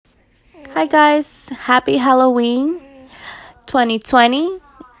Hi guys, happy Halloween 2020.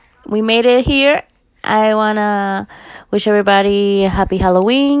 We made it here. I want to wish everybody a happy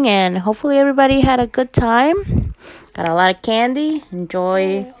Halloween and hopefully everybody had a good time. Got a lot of candy.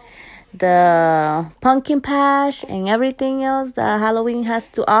 Enjoy the pumpkin patch and everything else that Halloween has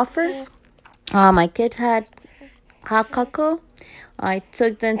to offer. My kids had hot cocoa. I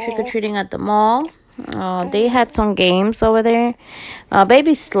took them trick-or-treating at the mall. They had some games over there.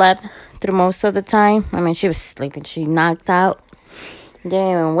 Baby slept through most of the time. I mean, she was sleeping. She knocked out. Didn't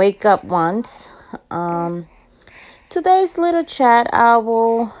even wake up once. Today's little chat, I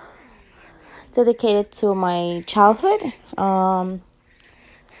will dedicate it to my childhood. When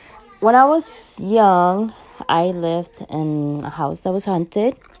I was young, I lived in a house that was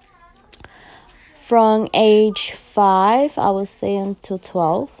haunted. From age 5, I would say, until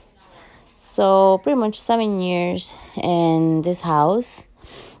 12. So pretty much 7 years in this house.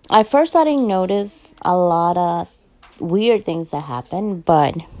 At first, I didn't notice a lot of weird things that happened,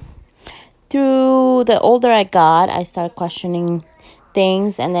 but through the older I got, I started questioning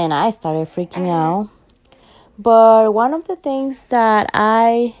things, and then I started freaking out. But one of the things that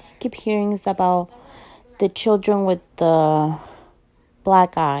I keep hearing is about the children with the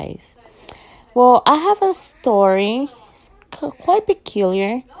black eyes. Well, I have a story. It's quite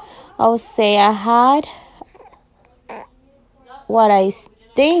peculiar. I would say I had what I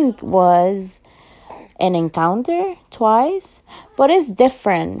think was an encounter twice, but it's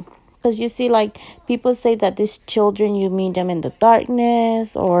different. Because you see, like, people say that these children, you meet them in the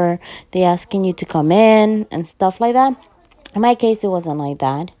darkness, or they asking you to come in and stuff like that. In my case, it wasn't like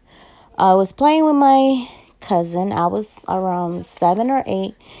that. I was playing with my cousin. I was around 7 or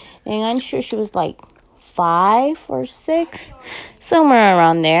 8, and I'm sure she was like 5 or 6, somewhere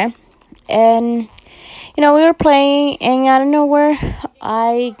around there. And, we were playing, and out of nowhere,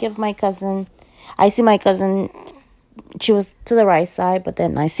 I see my cousin, she was to the right side, but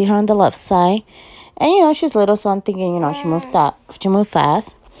then I see her on the left side. And, she's little, so I'm thinking, she moved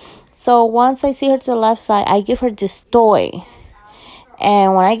fast. So once I see her to the left side, I give her this toy.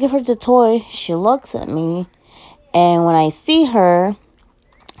 And when I give her the toy, she looks at me. And when I see her,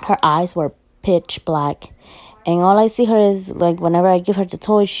 her eyes were pitch black. And all I see her is, like, whenever I give her the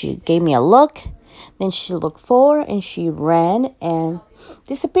toy, she gave me a look. Then she looked forward and she ran and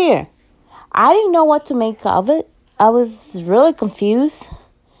disappeared. I didn't know what to make of it. I was really confused.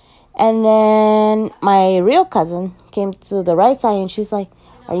 And then my real cousin came to the right side and she's like,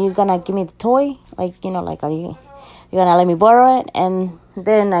 "Are you going to give me the toy? Like, are you going to let me borrow it?" And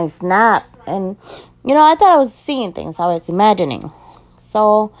then I snapped. And, I thought I was seeing things. I was imagining.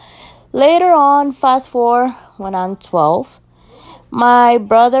 So later on, fast forward, when I'm 12, my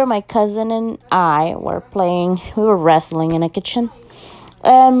brother, my cousin, and I were wrestling in a kitchen.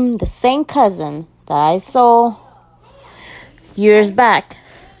 The same cousin that I saw years back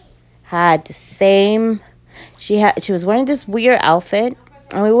had the same, she was wearing this weird outfit,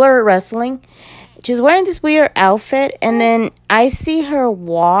 and we were wrestling. She was wearing this weird outfit, and then I see her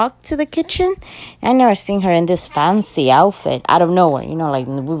walk to the kitchen. I never seen her in this fancy outfit out of nowhere. Like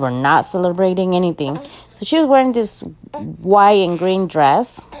we were not celebrating anything. So she was wearing this white and green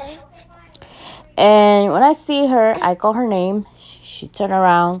dress. And when I see her, I call her name. She turned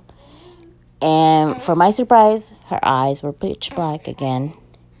around. And for my surprise, her eyes were pitch black again.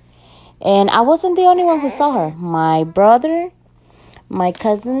 And I wasn't the only one who saw her. My brother, my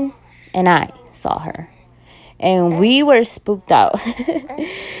cousin, and I saw her. And we were spooked out.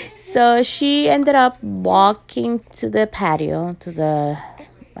 So she ended up walking to the patio, to the,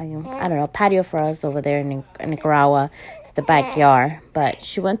 patio for us over there in Nicaragua. It's the backyard. But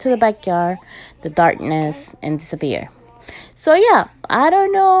she went to the backyard, the darkness, and disappeared. So yeah, I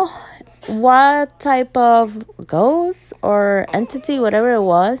don't know what type of ghost or entity, whatever it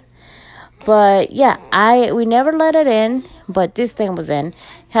was. But yeah, we never let it in, but this thing was in. It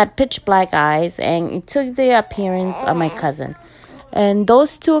had pitch black eyes, and it took the appearance of my cousin. And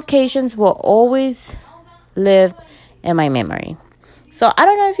those two occasions will always live in my memory. So I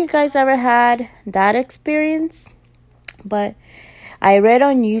don't know if you guys ever had that experience, but I read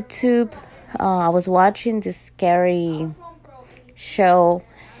on YouTube, I was watching this scary show,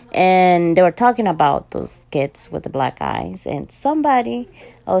 and they were talking about those kids with the black eyes, and somebody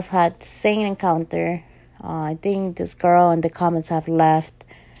else had the same encounter. I think this girl in the comments have left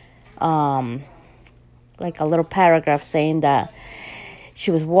like a little paragraph saying that she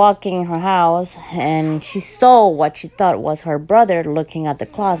was walking in her house and she saw what she thought was her brother looking at the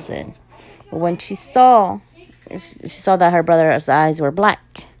closet. But when she saw that her brother's eyes were black.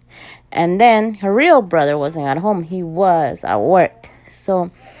 And then her real brother wasn't at home. He was at work. So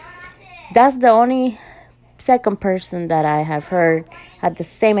That's the only second person that I have heard had the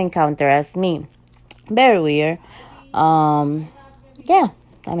same encounter as me. Very weird. Yeah,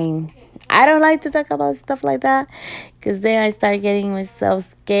 I mean, I don't like to talk about stuff like that because then I start getting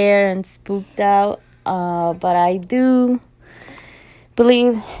myself scared and spooked out. But I do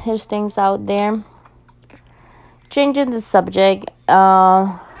believe there's things out there. Changing the subject,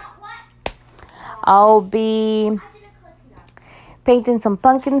 I'll be painting some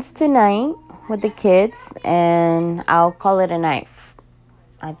pumpkins tonight with the kids, and I'll call it a night.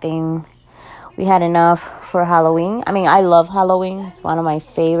 I think we had enough for Halloween. I mean, I love Halloween. It's one of my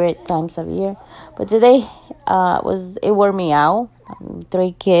favorite times of year. But today it wore me out.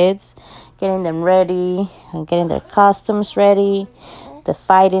 3 kids, getting them ready, and getting their costumes ready, the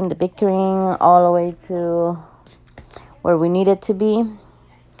fighting, the bickering, all the way to where we needed to be.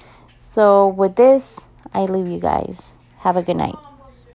 So with this, I leave you guys. Have a good night.